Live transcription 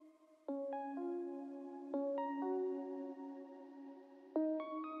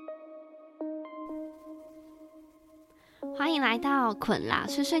欢迎来到捆啦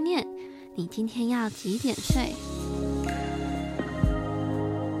碎碎念，你今天要几点睡？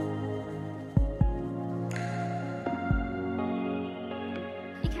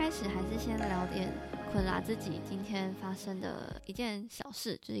一开始还是先聊点捆啦自己今天发生的一件小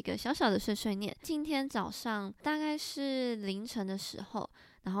事，就是一个小小的碎碎念。今天早上大概是凌晨的时候，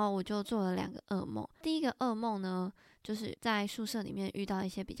然后我就做了2个噩梦。第一个噩梦呢，就是在宿舍里面遇到一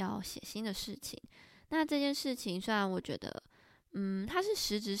些比较血腥的事情。那这件事情虽然我觉得它是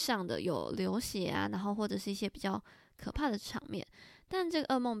实质上的有流血啊，然后或者是一些比较可怕的场面，但这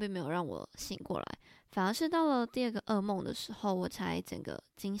个噩梦并没有让我醒过来，反而是到了第2个噩梦的时候，我才整个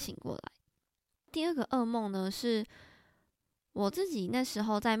惊醒过来。第2个噩梦呢，是我自己那时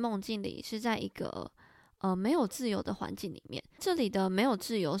候在梦境里是在一个没有自由的环境里面。这里的没有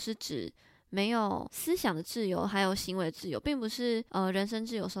自由是指没有思想的自由，还有行为自由，并不是人身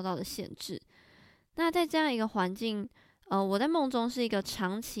自由受到的限制。那在这样一个环境，我在梦中是一个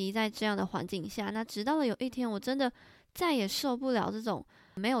长期在这样的环境下，那直到了有一天，我真的再也受不了这种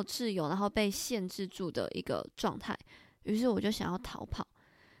没有自由，然后被限制住的一个状态，于是我就想要逃跑。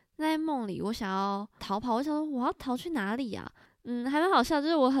那在梦里，我想要逃跑，我想说我要逃去哪里啊？还蛮好笑，就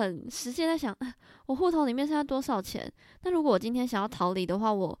是我很实际在想，我户头里面剩下多少钱？那如果我今天想要逃离的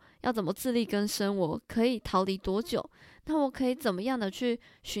话，我要怎么自力更生？我可以逃离多久？那我可以怎么样的去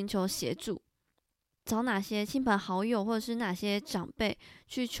寻求协助？找哪些亲朋好友或者是哪些长辈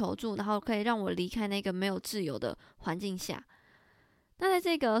去求助，然后可以让我离开那个没有自由的环境下。那在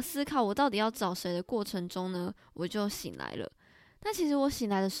这个思考我到底要找谁的过程中呢，我就醒来了。那其实我醒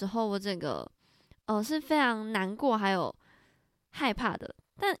来的时候，我整个是非常难过还有害怕的，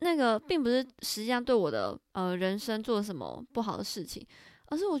但那个并不是实际上对我的人生做了什么不好的事情，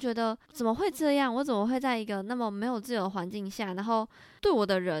而是我觉得怎么会这样？我怎么会在一个那么没有自由的环境下，然后对我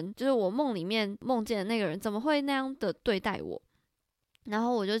的人，就是我梦里面梦见的那个人，怎么会那样的对待我？然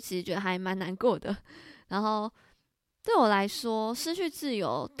后我就其实觉得还蛮难过的。然后对我来说，失去自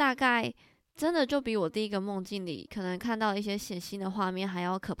由大概真的就比我第1个梦境里可能看到一些血腥的画面还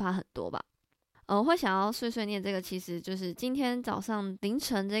要可怕很多吧。我会想要碎碎念这个，其实就是今天早上凌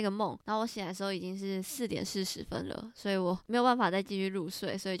晨这个梦，然后我醒来的时候已经是4点40分了，所以我没有办法再继续入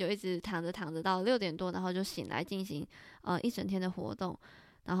睡，所以就一直躺着到6点多，然后就醒来进行一整天的活动，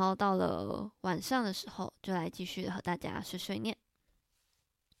然后到了晚上的时候就来继续和大家碎碎念。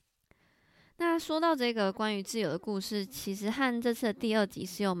那说到这个关于自由的故事，其实和这次的第2集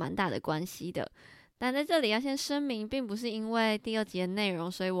是有蛮大的关系的。但在这里要先声明，并不是因为第2集的内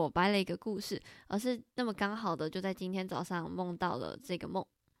容，所以我掰了一个故事，而是那么刚好的就在今天早上梦到了这个梦。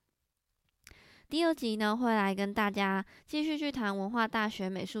第2集呢，会来跟大家继续去谈文化大学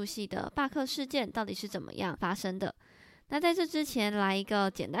美术系的罢课事件到底是怎么样发生的。那在这之前，来一个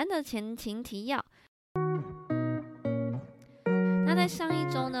简单的前情提要。那在上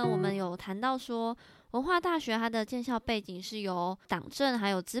一周呢，我们有谈到说，文化大学它的建校背景是由党政还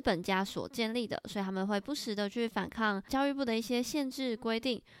有资本家所建立的，所以他们会不时的去反抗教育部的一些限制规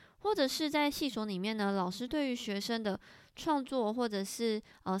定，或者是在系所里面呢，老师对于学生的创作或者是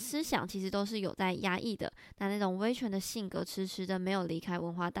思想，其实都是有在压抑的。那种威权的性格迟迟的没有离开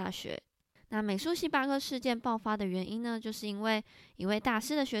文化大学。那美术系罢课事件爆发的原因呢，就是因为一位大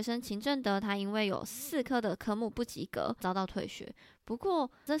四的学生秦正德，他因为有4科的科目不及格，遭到退学。不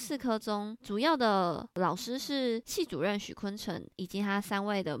过这4科中，主要的老师是系主任许坤城以及他3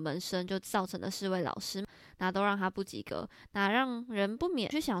位的门生，就造成了4位老师，那都让他不及格。那让人不免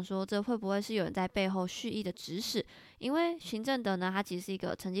去想说，这会不会是有人在背后蓄意的指使？因为秦正德呢，他其实是一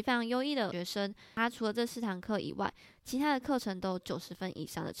个成绩非常优异的学生，他除了这4堂课以外，其他的课程都有90分以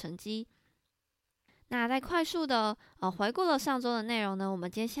上的成绩。那在快速的回顾了上周的内容呢，我们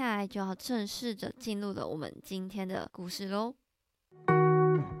接下来就要正式的进入了我们今天的故事咯。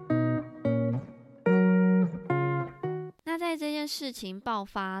那在这件事情爆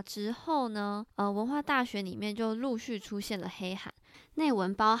发之后呢，文化大学里面就陆续出现了黑函，内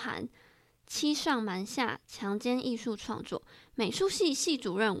文包含欺上瞒下、强奸艺术创作、美术系系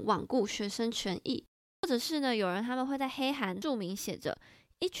主任罔顾学生权益，或者是呢，有人他们会在黑函注明写着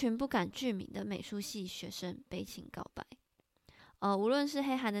一群不敢具名的美术系学生悲情告白。无论是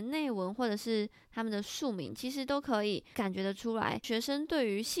黑函的内文或者是他们的署名，其实都可以感觉得出来学生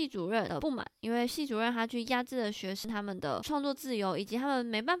对于系主任的不满，因为系主任他去压制了学生他们的创作自由，以及他们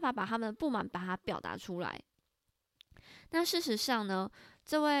没办法把他们的不满把它表达出来。那事实上呢，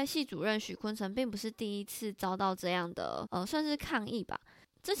这位系主任许坤城并不是第一次遭到这样的算是抗议吧。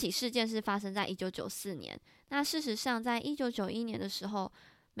这起事件是发生在1994年。那事实上在1991年的时候，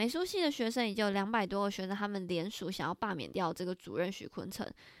美术系的学生已经有200多个学生，他们联署想要罢免掉这个主任许坤城。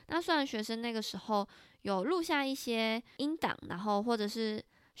那虽然学生那个时候有录下一些音档，然后或者是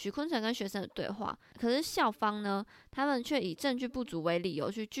许昆城跟学生的对话，可是校方呢，他们却以证据不足为理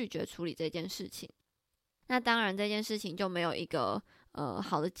由去拒绝处理这件事情。那当然这件事情就没有一个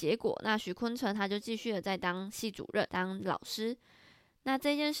好的结果，那许昆城他就继续的在当系主任当老师。那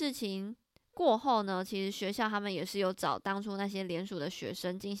这件事情过后呢，其实学校他们也是有找当初那些联署的学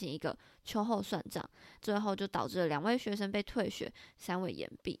生进行一个秋后算账，最后就导致了2位学生被退学，3位延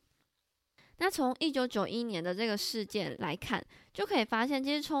毕。那从1991年的这个事件来看，就可以发现，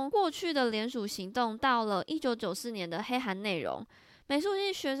其实从过去的联署行动到了1994年的黑函内容，美术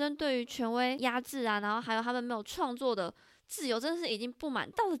系学生对于权威压制啊，然后还有他们没有创作的自由，真的是已经不满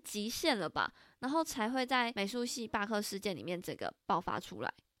到了极限了吧，然后才会在美术系罢课事件里面整个爆发出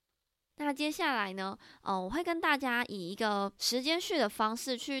来。那接下来呢，我会跟大家以一个时间序的方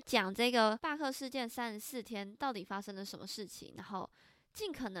式去讲这个罢课事件34天到底发生了什么事情，然后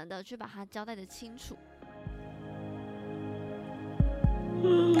尽可能的去把它交代的清楚。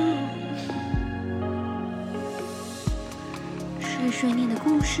碎碎念的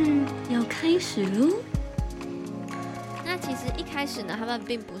故事要开始喽。那其实一开始呢，他们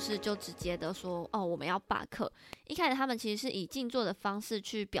并不是就直接的说我们要罢课。一开始他们其实是以静坐的方式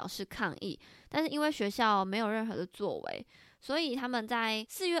去表示抗议，但是因为学校没有任何的作为，所以他们在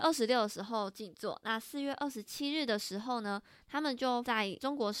4月26的时候静坐。那4月27日的时候呢，他们就在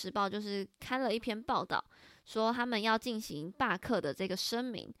中国时报就是刊了一篇报道，说他们要进行罢课的这个声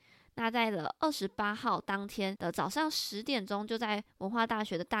明。那在了28号当天的早上10点钟，就在文化大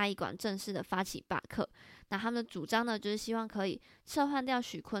学的大艺馆正式的发起罢课。那他们的主张呢，就是希望可以撤换掉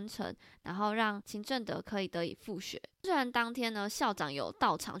许昆城，然后让秦正德可以得以复学。虽然当天呢，校长有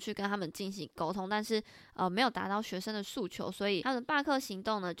到场去跟他们进行沟通，但是没有达到学生的诉求，所以他们的罢课行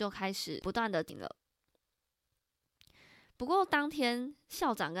动呢就开始不断的停了。不过当天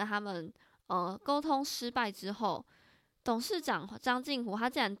校长跟他们沟通失败之后，董事长张静湖他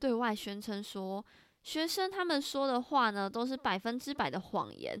竟然对外宣称说，学生他们说的话呢都是100%的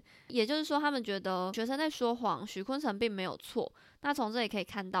谎言，也就是说他们觉得学生在说谎，许昆城并没有错。那从这里可以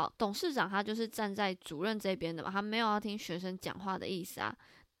看到，董事长他就是站在主任这边的嘛，他没有要听学生讲话的意思啊。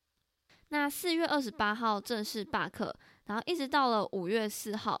那4月28号正式罢课，然后一直到了5月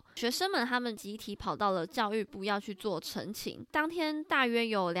4号，学生们他们集体跑到了教育部要去做陈情。当天大约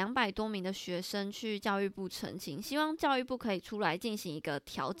有200多名的学生去教育部陈情，希望教育部可以出来进行一个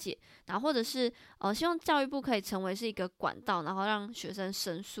调解，然后或者是希望教育部可以成为是一个管道，然后让学生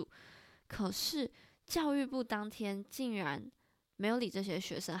申诉。可是教育部当天竟然没有理这些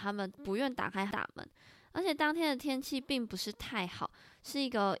学生，他们不愿打开大门。而且当天的天气并不是太好，是一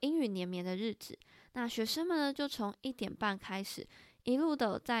个阴雨连绵的日子。那学生们呢，就从1点半开始，一路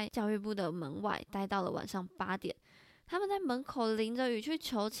的在教育部的门外待到了晚上8点。他们在门口淋着雨去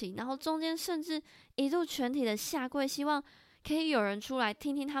求情，然后中间甚至一度全体的下跪，希望可以有人出来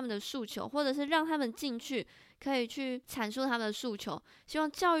听听他们的诉求，或者是让他们进去，可以去阐述他们的诉求。希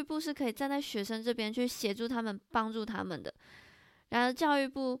望教育部是可以站在学生这边去协助他们，帮助他们的。然而教育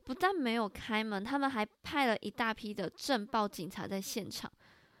部不但没有开门，他们还派了一大批的政报警察在现场。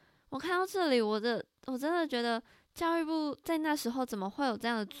我看到这里，我真的觉得教育部在那时候怎么会有这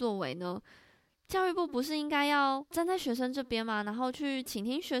样的作为呢？教育部不是应该要站在学生这边吗？然后去倾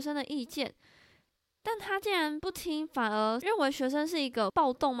听学生的意见，但他竟然不听，反而认为学生是一个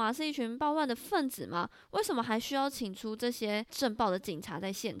暴动吗？是一群暴乱的分子吗？为什么还需要请出这些政报的警察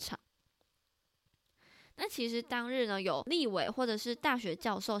在现场？那其实当日呢，有立委或者是大学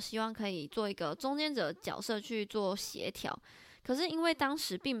教授希望可以做一个中间者角色去做协调，可是因为当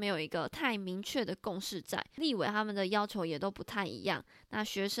时并没有一个太明确的共识在，立委他们的要求也都不太一样，那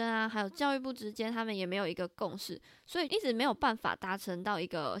学生啊还有教育部之间他们也没有一个共识，所以一直没有办法达成到一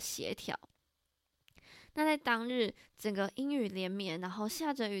个协调。那在当日整个阴雨连绵，然后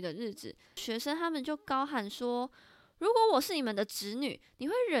下着雨的日子，学生他们就高喊说，如果我是你们的侄女，你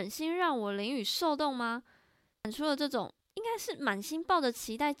会忍心让我淋雨受冻吗？喊出了这种应该是满心抱着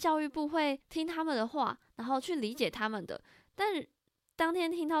期待教育部会听他们的话，然后去理解他们的。但当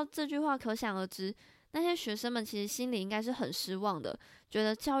天听到这句话，可想而知，那些学生们其实心里应该是很失望的，觉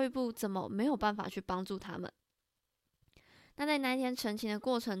得教育部怎么没有办法去帮助他们。那在那一天陈情的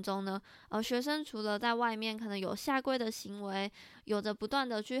过程中呢，学生除了在外面可能有下跪的行为，有着不断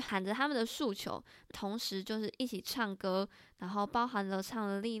的去喊着他们的诉求，同时就是一起唱歌，然后包含了唱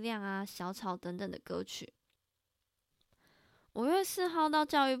了力量啊、小草等等的歌曲。5月4号到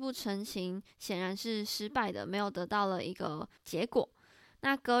教育部陈情，显然是失败的，没有得到了一个结果。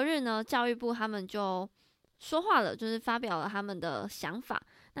那隔日呢，教育部他们就说话了，就是发表了他们的想法。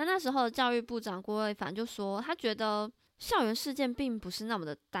那时候的教育部长郭卫凡就说，他觉得校园事件并不是那么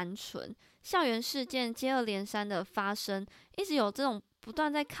的单纯，校园事件接二连三的发生，一直有这种不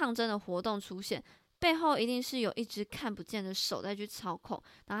断在抗争的活动出现，背后一定是有一只看不见的手在去操控，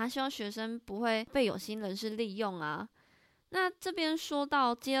然后他希望学生不会被有心人士利用啊。那这边说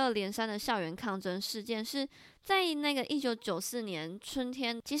到接二连三的校园抗争事件，是在那个1994年春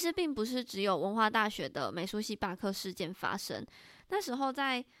天，其实并不是只有文化大学的美术系罢课事件发生，那时候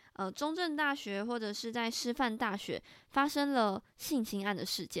在中正大学或者是在师范大学发生了性侵案的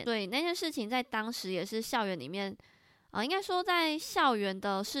事件，所以那件事情在当时也是校园里面应该说在校园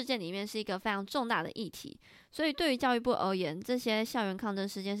的事件里面是一个非常重大的议题，所以对于教育部而言，这些校园抗争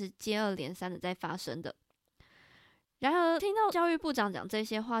事件是接二连三的在发生的。然而听到教育部长讲这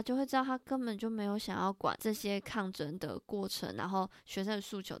些话，就会知道他根本就没有想要管这些抗争的过程，然后学生的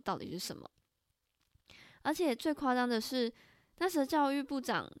诉求到底是什么。而且最夸张的是，那时教育部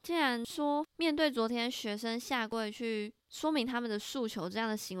长竟然说，面对昨天学生下跪去说明他们的诉求这样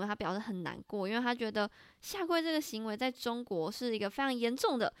的行为，他表示很难过，因为他觉得下跪这个行为在中国是一个非常严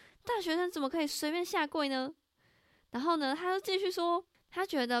重的，大学生怎么可以随便下跪呢？然后呢，他又继续说，他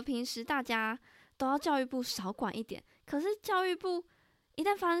觉得平时大家都要教育部少管一点，可是教育部一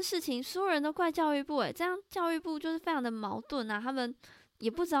旦发生事情，所有人都怪教育部，这样教育部就是非常的矛盾啊，他们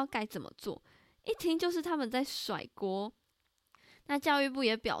也不知道该怎么做，一听就是他们在甩锅。那教育部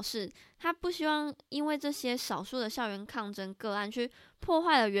也表示，他不希望因为这些少数的校园抗争个案去破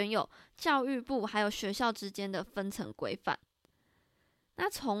坏了原有教育部还有学校之间的分层规范。那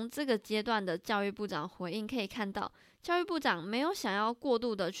从这个阶段的教育部长回应可以看到，教育部长没有想要过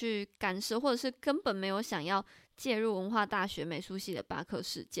度的去干涉，或者是根本没有想要介入文化大学美术系的罢课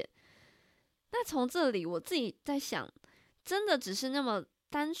事件。那从这里我自己在想，真的只是那么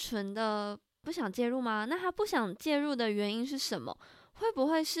单纯的不想介入吗？那他不想介入的原因是什么？会不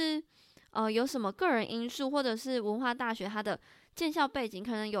会是有什么个人因素，或者是文化大学它的建校背景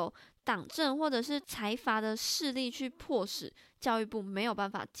可能有党政或者是财阀的势力去迫使教育部没有办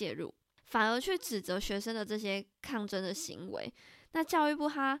法介入，反而去指责学生的这些抗争的行为？那教育部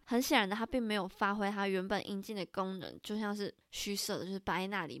它很显然的，它并没有发挥它原本应尽的功能，就像是虚设的，就是摆在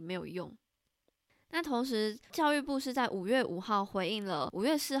那里没有用。那同时，教育部是在5月5号回应了5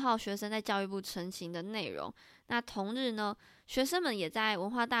月4号学生在教育部陈情的内容。那同日呢，学生们也在文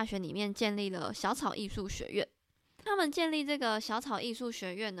化大学里面建立了小草艺术学院。他们建立这个小草艺术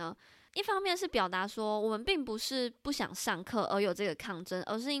学院呢，一方面是表达说，我们并不是不想上课而有这个抗争，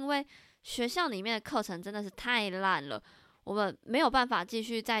而是因为学校里面的课程真的是太烂了，我们没有办法继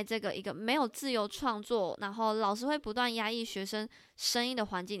续在这个一个没有自由创作，然后老师会不断压抑学生声音的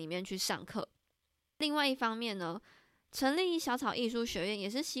环境里面去上课。另外一方面呢，成立小草艺术学院也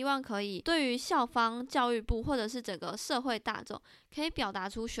是希望可以对于校方、教育部或者是整个社会大众，可以表达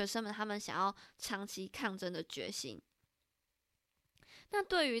出学生们他们想要长期抗争的决心。那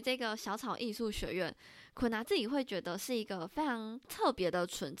对于这个小草艺术学院，坤达自己会觉得是一个非常特别的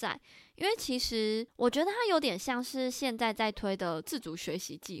存在，因为其实我觉得它有点像是现在在推的自主学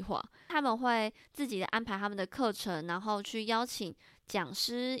习计划，他们会自己的安排他们的课程，然后去邀请讲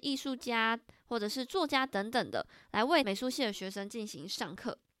师、艺术家或者是作家等等的来为美术系的学生进行上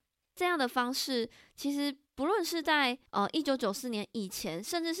课。这样的方式其实不论是在1994年以前，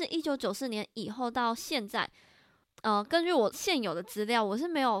甚至是1994年以后到现在，根据我现有的资料，我是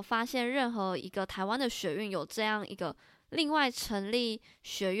没有发现任何一个台湾的学院有这样一个另外成立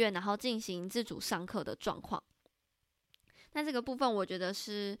学院然后进行自主上课的状况。那这个部分我觉得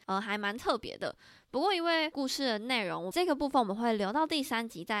是还蛮特别的。不过因为故事的内容，这个部分我们会留到第3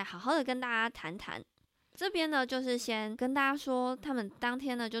集再好好的跟大家谈谈。这边呢就是先跟大家说，他们当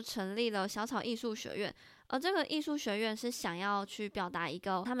天呢就成立了小草艺术学院，而这个艺术学院是想要去表达一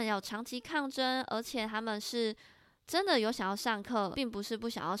个他们要长期抗争，而且他们是真的有想要上课，并不是不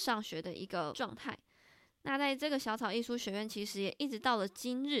想要上学的一个状态。那在这个小草艺术学院其实也一直到了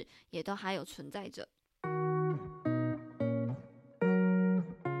今日也都还有存在着。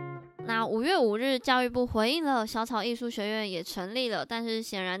那5月5日教育部回应了小草艺术学院也成立了，但是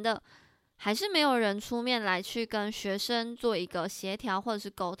显然的还是没有人出面来去跟学生做一个协调或者是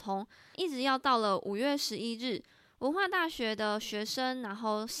沟通，一直要到了5月11日，文化大学的学生，然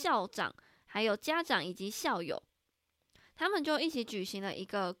后校长还有家长以及校友，他们就一起举行了一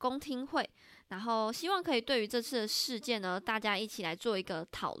个公听会，然后希望可以对于这次的事件呢，大家一起来做一个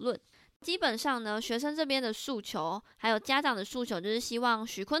讨论。基本上呢，学生这边的诉求还有家长的诉求就是希望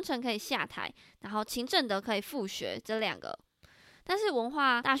许昆成可以下台，然后秦正德可以复学，这2个。但是文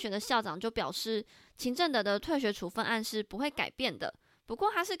化大学的校长就表示，秦正德的退学处分案是不会改变的，不过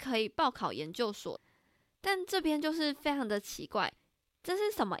他是可以报考研究所。但这边就是非常的奇怪，这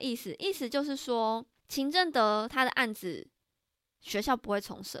是什么意思？意思就是说，秦正德他的案子学校不会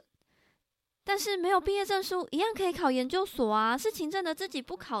重审，但是没有毕业证书一样可以考研究所啊，是秦正德自己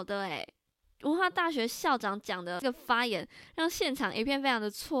不考的文化大学校长讲的这个发言，让现场一片非常的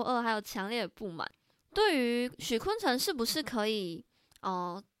错愕，还有强烈的不满。对于许昆成是不是可以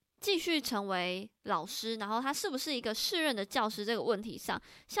继续成为老师，然后他是不是一个适任的教师这个问题上，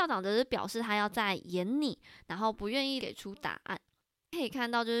校长则是表示他要再研拟，然后不愿意给出答案。可以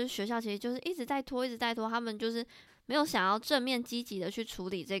看到就是学校其实就是一直在拖，他们就是没有想要正面积极的去处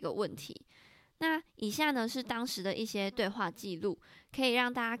理这个问题。那以下呢是当时的一些对话记录，可以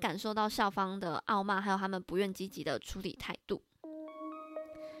让大家感受到校方的傲慢，还有他们不愿积极的处理态度。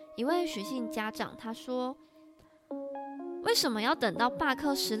一位许姓家长他说，为什么要等到罢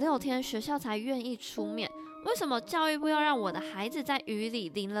课16天学校才愿意出面？为什么教育部要让我的孩子在雨里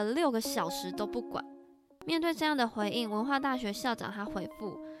淋了6个小时都不管？面对这样的回应，文化大学校长他回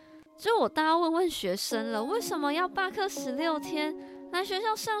复，就我大要问问学生了，为什么要罢课16天？来学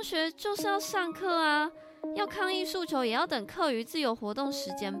校上学就是要上课啊，要抗议诉求也要等课余自由活动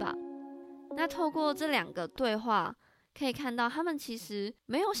时间吧。那透过这2个对话，可以看到他们其实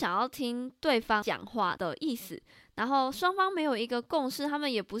没有想要听对方讲话的意思，然后双方没有一个共识，他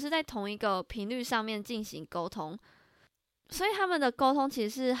们也不是在同一个频率上面进行沟通，所以他们的沟通其实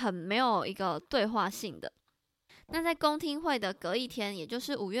是很没有一个对话性的。那在公听会的隔一天，也就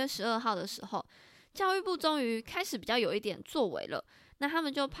是5月12号的时候，教育部终于开始比较有一点作为了，那他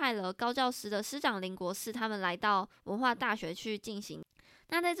们就派了高教司的司长林国四他们来到文化大学去进行。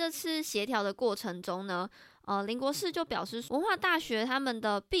那在这次协调的过程中呢，林国四就表示文化大学他们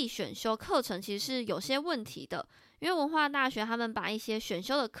的必选修课程其实是有些问题的，因为文化大学他们把一些选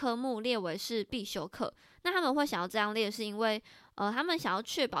修的科目列为是必修课，那他们会想要这样列是因为他们想要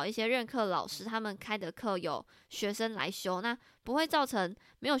确保一些任课老师他们开的课有学生来修，那不会造成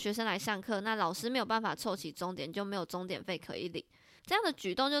没有学生来上课，那老师没有办法凑齐钟点，就没有钟点费可以领。这样的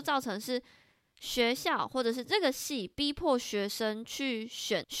举动就造成是学校或者是这个系逼迫学生去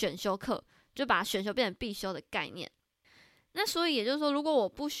选修课，就把选修变成必修的概念。那所以也就是说，如果我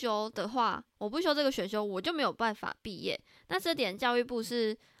不修的话，我不修这个选修，我就没有办法毕业。那这点教育部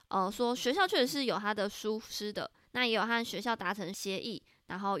是说学校确实是有他的疏失的，那也有和学校达成协议，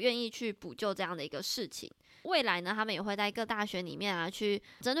然后愿意去补救这样的一个事情。未来呢，他们也会在各大学里面去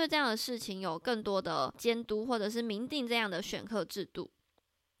针对这样的事情有更多的监督，或者是明定这样的选课制度。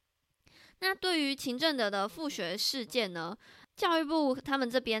那对于秦正德的复学事件呢，教育部他们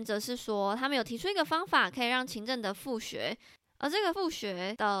这边则是说，他们有提出一个方法可以让秦正德复学，而这个复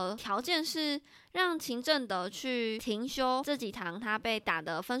学的条件是让秦正德去停修这几堂他被打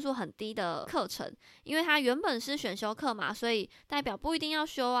的分数很低的课程，因为他原本是选修课嘛，所以代表不一定要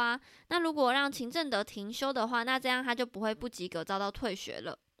修啊。那如果让秦正德停修的话，那这样他就不会不及格遭到退学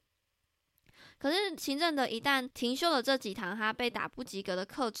了。可是秦正德一旦停修了这几堂他被打不及格的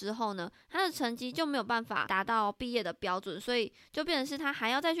课之后呢，他的成绩就没有办法达到毕业的标准，所以就变成是他还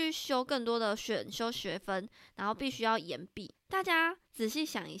要再去修更多的选修学分，然后必须要延毕。大家仔细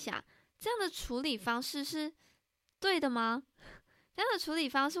想一下，这样的处理方式是对的吗？这样的处理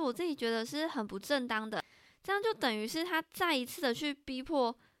方式我自己觉得是很不正当的，这样就等于是他再一次的去逼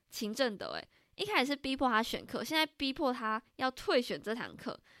迫秦正德，一开始是逼迫他选课，现在逼迫他要退选这堂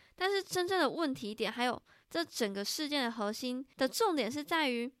课。但是真正的问题点，还有这整个事件的核心的重点是在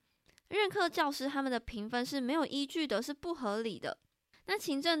于，任课教师他们的评分是没有依据的，是不合理的。那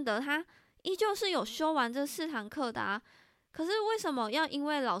秦正德他依旧是有修完这4堂课的啊，可是为什么要因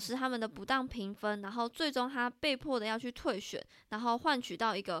为老师他们的不当评分，然后最终他被迫的要去退选，然后换取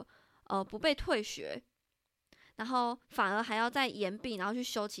到一个不被退学，然后反而还要再延毕，然后去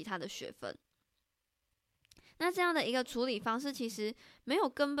修其他的学分？那这样的一个处理方式其实没有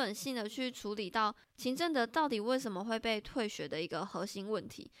根本性的去处理到秦正德到底为什么会被退学的一个核心问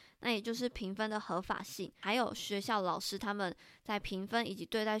题，那也就是评分的合法性，还有学校老师他们在评分以及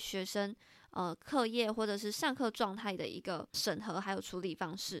对待学生课业或者是上课状态的一个审核还有处理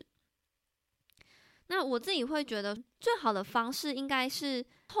方式。那我自己会觉得最好的方式应该是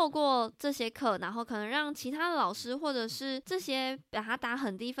透过这些课，然后可能让其他的老师或者是这些把他打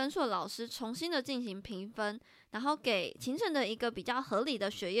很低分数的老师重新的进行评分，然后给秦正德一个比较合理的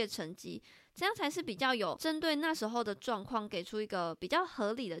学业成绩，这样才是比较有针对那时候的状况给出一个比较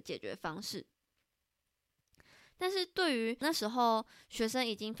合理的解决方式。但是对于那时候学生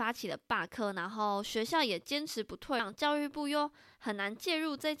已经发起了罢课，然后学校也坚持不退让，教育部又很难介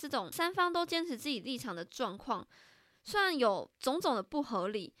入在这种3方都坚持自己立场的状况，虽然有种种的不合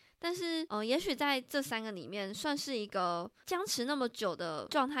理，但是也许在这3个里面算是一个僵持那么久的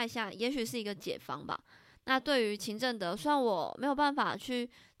状态下，也许是一个解方吧。那对于秦正德，虽然我没有办法去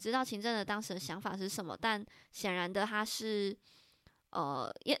知道秦正德当时的想法是什么，但显然的他是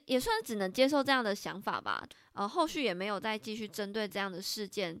也算只能接受这样的想法吧。后续也没有再继续针对这样的事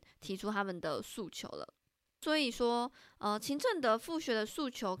件提出他们的诉求了。所以说，秦正德复学的诉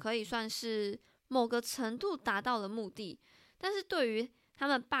求可以算是某个程度达到了目的，但是对于他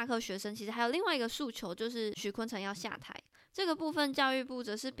们罢课学生，其实还有另外一个诉求，就是许昆成要下台。这个部分教育部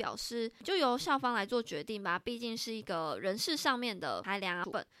则是表示，就由校方来做决定吧，毕竟是一个人事上面的裁量啊。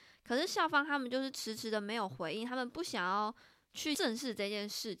可是校方他们就是迟迟的没有回应，他们不想要去正视这件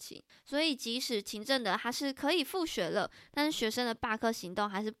事情，所以即使秦正德他是可以复学了，但是学生的罢课行动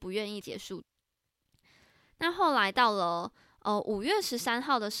还是不愿意结束。那后来到了5月13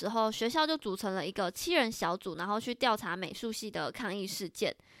号的时候，学校就组成了一个7人小组，然后去调查美术系的抗议事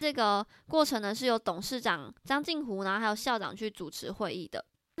件。这个过程呢是由董事长张敬湖，然后还有校长去主持会议的。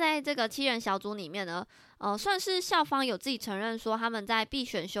在这个7人小组里面呢，算是校方有自己承认说他们在必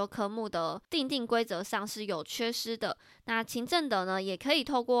选修科目的订定规则上是有缺失的。那秦正德呢，也可以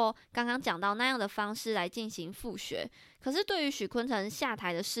透过刚刚讲到那样的方式来进行复学。可是对于许昆成下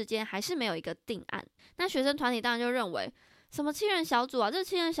台的事件，还是没有一个定案。那学生团体当然就认为，什么7人小组啊？这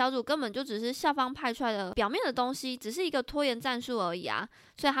7人小组根本就只是校方派出来的表面的东西，只是一个拖延战术而已啊！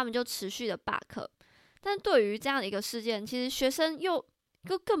所以他们就持续的罢课。但对于这样的一个事件，其实学生又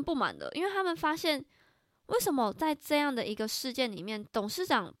更不满的，因为他们发现，为什么在这样的一个事件里面，董事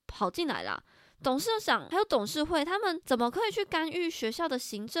长跑进来啦？董事长还有董事会，他们怎么可以去干预学校的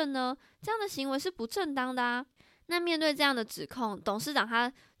行政呢？这样的行为是不正当的啊！那面对这样的指控，董事长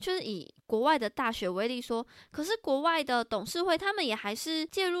他就是以国外的大学为例说，可是国外的董事会他们也还是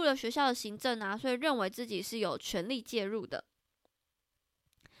介入了学校的行政啊，所以认为自己是有权利介入的。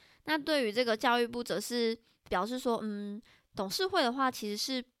那对于这个教育部则是表示说，董事会的话其实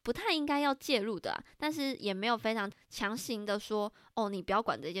是不太应该要介入的啊，但是也没有非常强行的说，你不要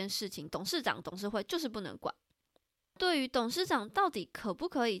管这件事情，董事长、董事会就是不能管。对于董事长到底可不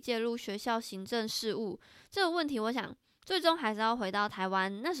可以介入学校行政事务这个问题，我想最终还是要回到台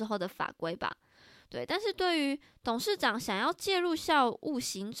湾那时候的法规吧。对，但是对于董事长想要介入校务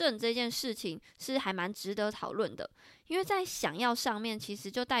行政这件事情，是还蛮值得讨论的。因为在想要上面，其实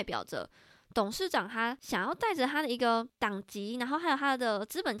就代表着董事长他想要带着他的一个党籍，然后还有他的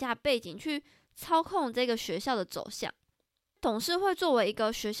资本家背景去操控这个学校的走向。董事会作为一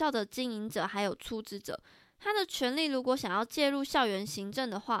个学校的经营者还有出资者，他的权利如果想要介入校园行政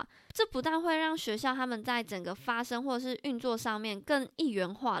的话，这不但会让学校他们在整个发生或是运作上面更一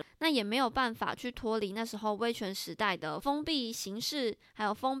元化，那也没有办法去脱离那时候威权时代的封闭形式还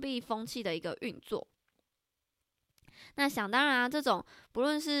有封闭风气的一个运作。那想当然啊，这种不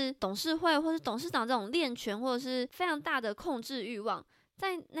论是董事会或是董事长这种练权或者是非常大的控制欲望，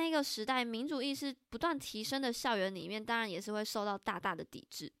在那个时代民主意识不断提升的校园里面，当然也是会受到大大的抵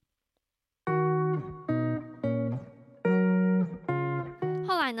制。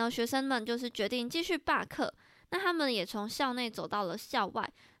后来呢，学生们就是决定继续罢课，那他们也从校内走到了校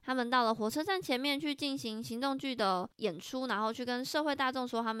外，他们到了火车站前面去进行行动剧的演出，然后去跟社会大众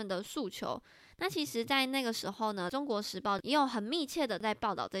说他们的诉求。那其实在那个时候呢，中国时报也有很密切的在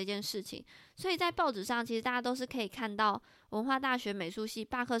报道这件事情，所以在报纸上其实大家都是可以看到文化大学美术系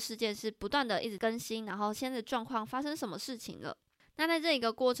罢课事件是不断的一直更新，然后现在的状况发生什么事情了。那在这一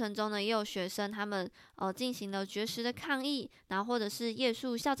个过程中呢，也有学生他们进行了绝食的抗议，然后或者是夜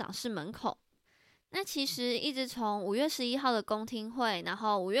宿校长室门口。那其实一直从5月11号的公听会，然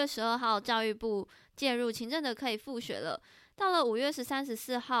后5月12号教育部介入，秦正德可以复学了。到了5月13、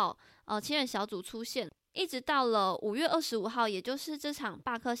14号7人小组出现，一直到了5月25号，也就是这场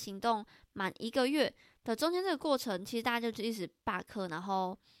罢课行动满1个月的中间这个过程，其实大家就一直罢课，然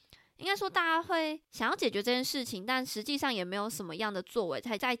后应该说大家会想要解决这件事情，但实际上也没有什么样的作为，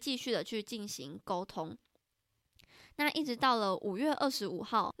才再继续的去进行沟通。那一直到了5月25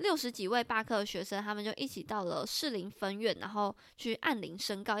号，60几位罢课的学生，他们就一起到了士林分院，然后去按铃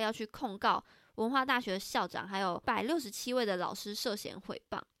申告，要去控告文化大学的校长还有167位的老师涉嫌诽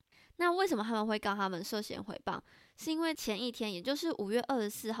谤。那为什么他们会告他们涉嫌诽谤？是因为前一天，也就是5月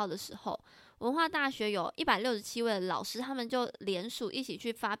24号的时候，文化大学有167位的老师，他们就联署一起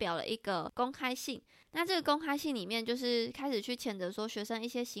去发表了一个公开信。那这个公开信里面就是开始去谴责说学生一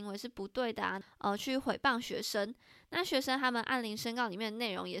些行为是不对的啊，去诽谤学生。那学生他们按铃申告里面的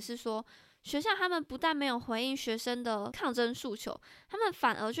内容也是说，学校他们不但没有回应学生的抗争诉求，他们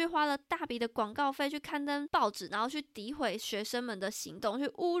反而去花了大笔的广告费去刊登报纸，然后去诋毁学生们的行动，去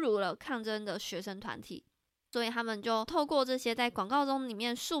侮辱了抗争的学生团体。所以他们就透过这些在广告中里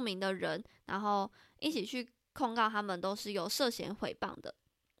面署名的人，然后一起去控告他们都是有涉嫌诽谤的。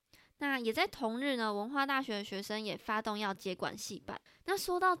那也在同日呢，文化大学的学生也发动要接管系办。那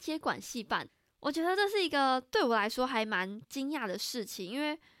说到接管系办，我觉得这是一个对我来说还蛮惊讶的事情，因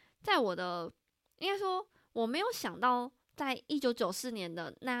为在应该说我没有想到，在1994年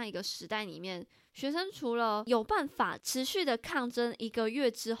的那样一个时代里面，学生除了有办法持续的抗争1个月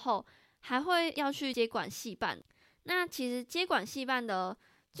之后，还会要去接管系办。那其实接管系办的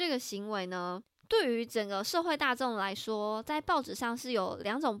这个行为呢，对于整个社会大众来说，在报纸上是有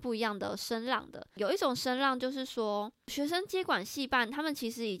2种不一样的声浪的。有一种声浪就是说，学生接管系办，他们其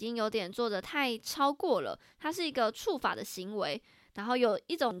实已经有点做得太超过了，它是一个触法的行为。然后有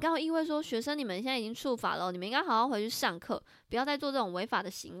一种警告意味说，学生你们现在已经触法了，你们应该好好回去上课，不要再做这种违法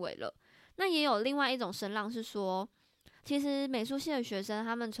的行为了。那也有另外一种声浪是说，其实美术系的学生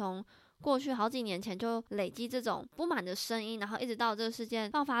他们从过去好几年前就累积这种不满的声音，然后一直到这个事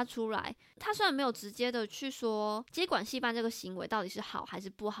件爆发出来。他虽然没有直接的去说接管系办这个行为到底是好还是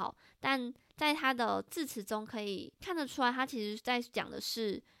不好，但在他的字词中可以看得出来，他其实在讲的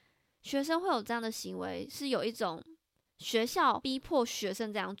是学生会有这样的行为，是有一种学校逼迫学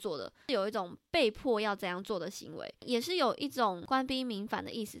生这样做的，有一种被迫要这样做的行为，也是有一种官逼民反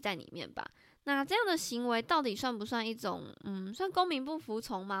的意思在里面吧。那这样的行为到底算不算一种算公民不服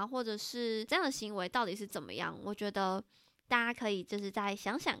从吗？或者是这样的行为到底是怎么样？我觉得大家可以就是再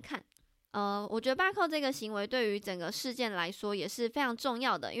想想看。我觉得罢课这个行为对于整个事件来说也是非常重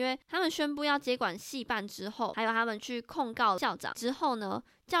要的，因为他们宣布要接管系办之后，还有他们去控告校长之后呢，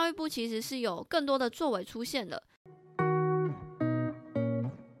教育部其实是有更多的作为出现的。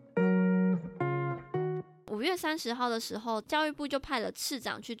5月30号的时候，教育部就派了次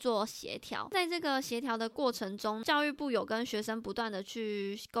长去做协调。在这个协调的过程中，教育部有跟学生不断的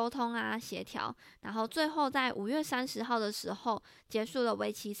去沟通啊、协调，然后最后在5月30号的时候，结束了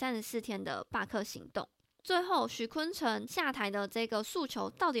为期34天的罢课行动。最后，许昆成下台的这个诉求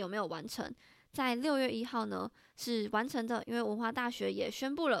到底有没有完成？在6月1号呢，是完成的，因为文化大学也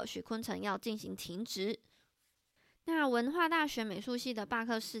宣布了许昆成要进行停职。那文化大学美术系的罢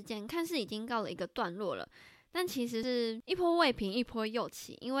课事件看似已经告了一个段落了，但其实是一波未平一波又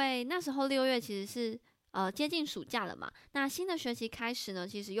起，因为那时候6月其实是接近暑假了嘛，那新的学期开始呢，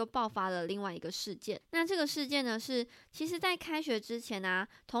其实又爆发了另外一个事件。那这个事件呢是，其实在开学之前啊，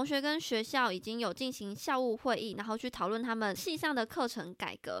同学跟学校已经有进行校务会议，然后去讨论他们系上的课程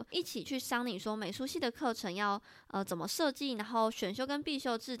改革，一起去商拟说美术系的课程要怎么设计，然后选修跟必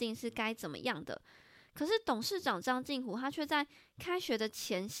修制定是该怎么样的。可是董事长张敬虎他却在开学的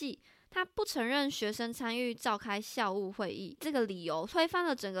前夕，他不承认学生参与召开校务会议这个理由，推翻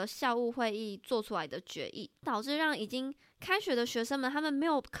了整个校务会议做出来的决议，导致让已经开学的学生们他们没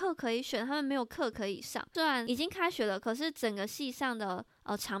有课可以选，他们没有课可以上。虽然已经开学了，可是整个系上的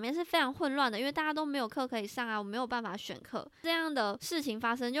场面是非常混乱的，因为大家都没有课可以上啊，我没有办法选课，这样的事情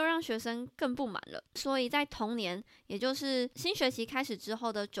发生就让学生更不满了。所以在同年，也就是新学期开始之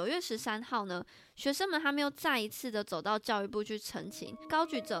后的9月13号呢，学生们他们又再一次的走到教育部去陈情，高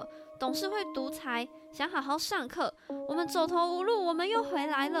举着董事会独裁，想好好上课，我们走投无路，我们又回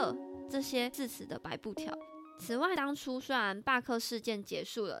来了，这些致辞的白布条。此外，当初虽然罢课事件结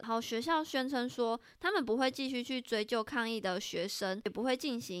束了，然后学校宣称说他们不会继续去追究抗议的学生，也不会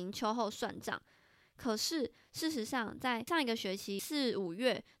进行秋后算账。可是事实上，在上一个学期4、5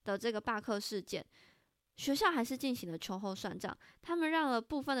月的这个罢课事件，学校还是进行了秋后算账，他们让了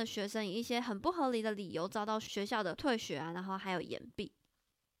部分的学生以一些很不合理的理由遭到学校的退学啊，然后还有延毕。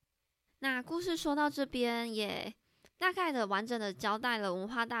那故事说到这边，也大概的完整的交代了文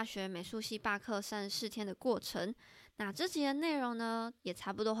化大学美术系罢课34天的过程。那这集的内容呢，也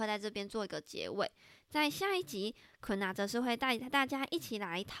差不多会在这边做一个结尾。在下一集，坤娜则是会带大家一起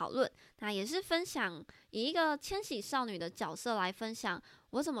来讨论，那也是分享以一个千禧少女的角色来分享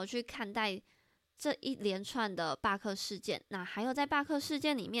我怎么去看待这一连串的罢课事件。那还有在罢课事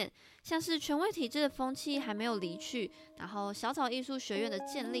件里面，像是权威体制的风气还没有离去，然后小草艺术学院的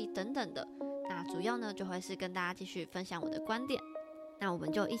建立等等的。那主要呢就会是跟大家继续分享我的观点。那我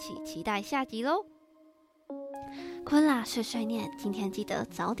们就一起期待下集咯。困啦，碎碎念，今天记得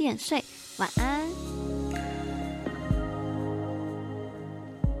早点睡，晚安。